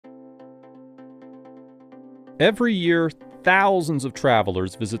Every year, thousands of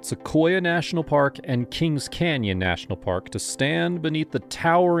travelers visit Sequoia National Park and Kings Canyon National Park to stand beneath the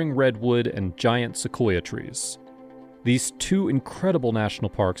towering redwood and giant sequoia trees. These two incredible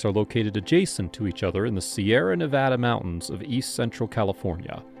national parks are located adjacent to each other in the Sierra Nevada mountains of east central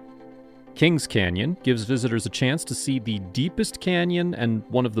California. Kings Canyon gives visitors a chance to see the deepest canyon and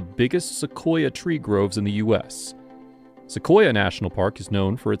one of the biggest sequoia tree groves in the U.S. Sequoia National Park is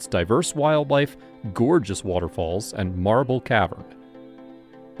known for its diverse wildlife, gorgeous waterfalls, and marble cavern.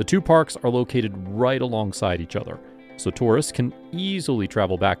 The two parks are located right alongside each other, so tourists can easily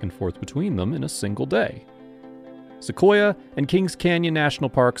travel back and forth between them in a single day. Sequoia and Kings Canyon National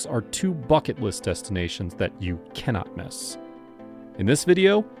Parks are two bucket list destinations that you cannot miss. In this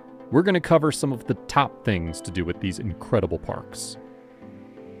video, we're going to cover some of the top things to do with these incredible parks.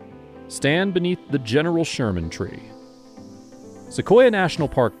 Stand beneath the General Sherman tree. Sequoia National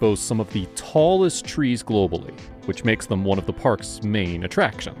Park boasts some of the tallest trees globally, which makes them one of the park's main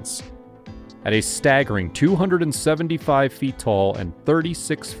attractions. At a staggering 275 feet tall and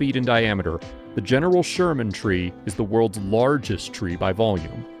 36 feet in diameter, the General Sherman tree is the world's largest tree by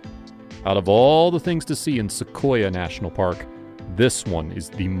volume. Out of all the things to see in Sequoia National Park, this one is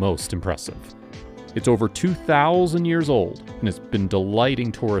the most impressive. It's over 2,000 years old and has been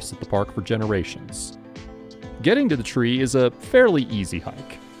delighting tourists at the park for generations. Getting to the tree is a fairly easy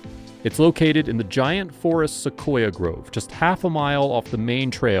hike. It's located in the Giant Forest Sequoia Grove, just half a mile off the main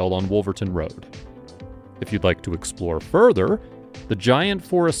trail on Wolverton Road. If you'd like to explore further, the Giant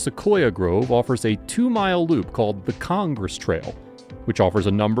Forest Sequoia Grove offers a 2-mile loop called the Congress Trail, which offers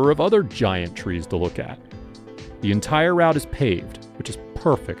a number of other giant trees to look at. The entire route is paved, which is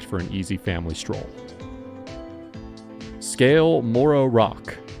perfect for an easy family stroll. Scale Morro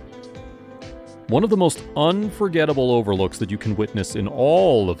Rock. One of the most unforgettable overlooks that you can witness in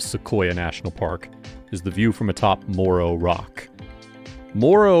all of Sequoia National Park is the view from atop Morro Rock.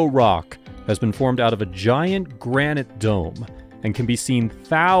 Morro Rock has been formed out of a giant granite dome and can be seen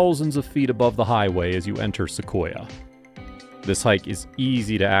thousands of feet above the highway as you enter Sequoia. This hike is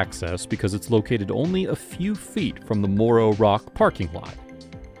easy to access because it's located only a few feet from the Morro Rock parking lot.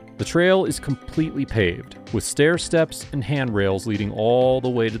 The trail is completely paved, with stair steps and handrails leading all the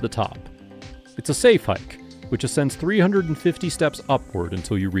way to the top. It's a safe hike, which ascends 350 steps upward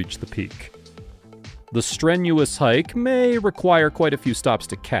until you reach the peak. The strenuous hike may require quite a few stops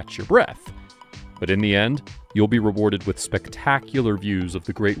to catch your breath, but in the end, you'll be rewarded with spectacular views of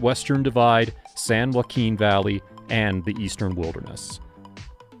the Great Western Divide, San Joaquin Valley, and the Eastern Wilderness.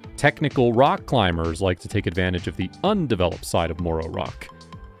 Technical rock climbers like to take advantage of the undeveloped side of Morro Rock,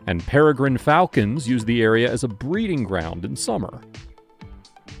 and peregrine falcons use the area as a breeding ground in summer.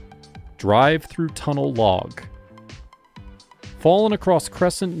 Drive-through tunnel log. Fallen across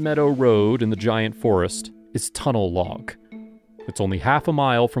Crescent Meadow Road in the Giant Forest is Tunnel Log. It's only half a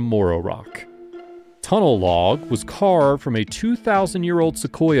mile from Morro Rock. Tunnel Log was carved from a 2,000-year-old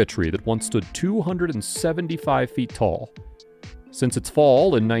sequoia tree that once stood 275 feet tall. Since its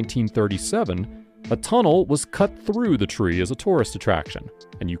fall in 1937, a tunnel was cut through the tree as a tourist attraction,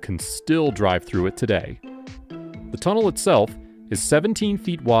 and you can still drive through it today. The tunnel itself is 17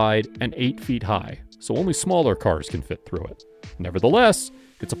 feet wide and 8 feet high, so only smaller cars can fit through it. Nevertheless,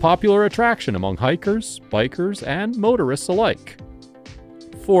 it's a popular attraction among hikers, bikers, and motorists alike.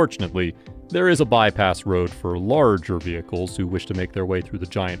 Fortunately, there is a bypass road for larger vehicles who wish to make their way through the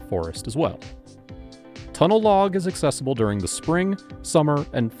giant forest as well. Tunnel Log is accessible during the spring, summer,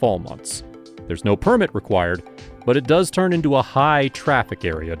 and fall months. There's no permit required, but it does turn into a high traffic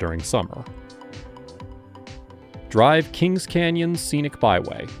area during summer. Drive Kings Canyon Scenic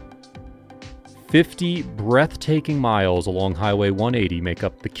Byway. 50 breathtaking miles along Highway 180 make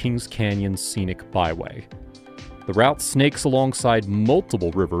up the Kings Canyon Scenic Byway. The route snakes alongside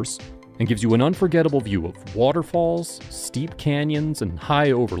multiple rivers and gives you an unforgettable view of waterfalls, steep canyons, and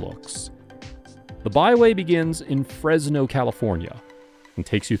high overlooks. The byway begins in Fresno, California, and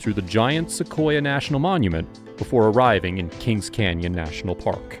takes you through the giant Sequoia National Monument before arriving in Kings Canyon National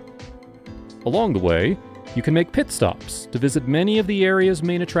Park. Along the way, you can make pit stops to visit many of the area's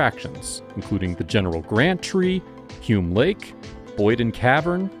main attractions, including the General Grant Tree, Hume Lake, Boyden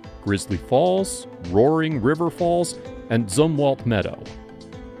Cavern, Grizzly Falls, Roaring River Falls, and Zumwalt Meadow.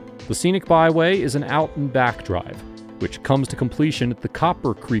 The Scenic Byway is an out-and-back drive, which comes to completion at the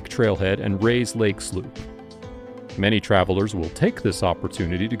Copper Creek Trailhead and Rays Lake Sloop. Many travelers will take this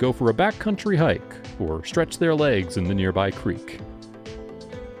opportunity to go for a backcountry hike or stretch their legs in the nearby creek.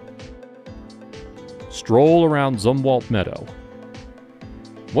 Stroll around Zumwalt Meadow.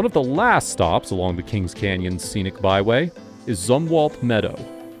 One of the last stops along the Kings Canyon Scenic Byway is Zumwalt Meadow.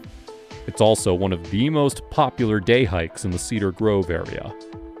 It's also one of the most popular day hikes in the Cedar Grove area.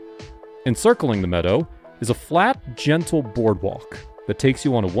 Encircling the meadow is a flat, gentle boardwalk that takes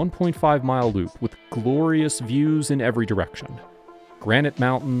you on a 1.5-mile loop with glorious views in every direction. Granite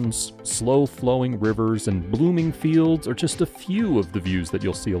mountains, slow-flowing rivers, and blooming fields are just a few of the views that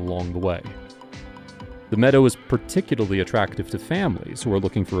you'll see along the way. The meadow is particularly attractive to families who are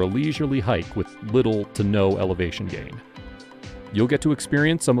looking for a leisurely hike with little to no elevation gain. You'll get to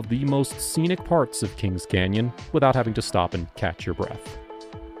experience some of the most scenic parts of Kings Canyon without having to stop and catch your breath.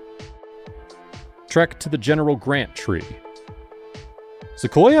 Trek to the General Grant tree.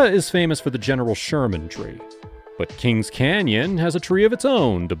 Sequoia is famous for the General Sherman tree, but Kings Canyon has a tree of its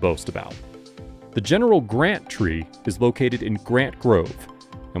own to boast about. The General Grant tree is located in Grant Grove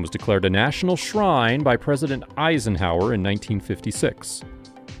and was declared a national shrine by President Eisenhower in 1956.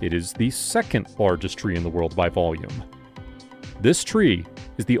 It is the second largest tree in the world by volume. This tree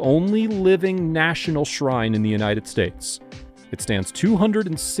is the only living national shrine in the United States. It stands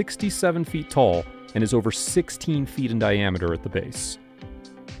 267 feet tall and is over 16 feet in diameter at the base.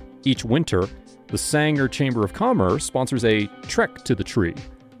 Each winter, the Sanger Chamber of Commerce sponsors a trek to the tree,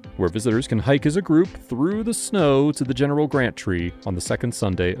 where visitors can hike as a group through the snow to the General Grant tree on the second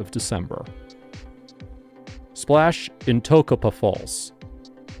Sunday of December. Splash in Tokapa Falls.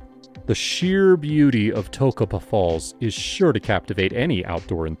 The sheer beauty of Tokapa Falls is sure to captivate any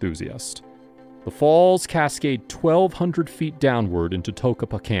outdoor enthusiast. The falls cascade 1,200 feet downward into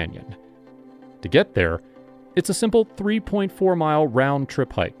Tokapa Canyon. To get there, it's a simple 3.4-mile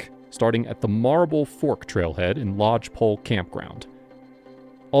round-trip hike, starting at the Marble Fork Trailhead in Lodgepole Campground.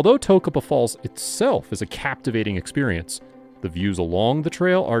 Although Tokapa Falls itself is a captivating experience, the views along the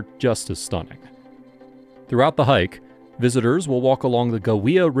trail are just as stunning. Throughout the hike, visitors will walk along the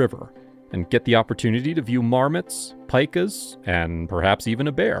Gawea River and get the opportunity to view marmots, pikas, and perhaps even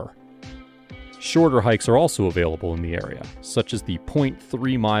a bear. Shorter hikes are also available in the area, such as the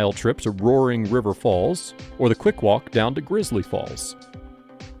 0.3-mile trip to Roaring River Falls or the quick walk down to Grizzly Falls.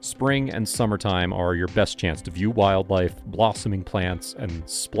 Spring and summertime are your best chance to view wildlife, blossoming plants, and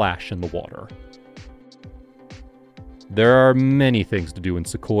splash in the water. There are many things to do in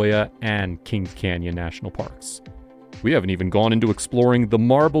Sequoia and Kings Canyon National Parks. We haven't even gone into exploring the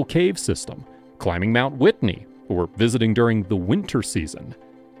Marble Cave System, climbing Mount Whitney, or visiting during the winter season.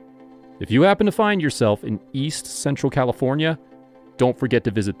 If you happen to find yourself in East Central California, don't forget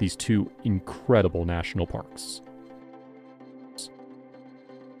to visit these two incredible national parks.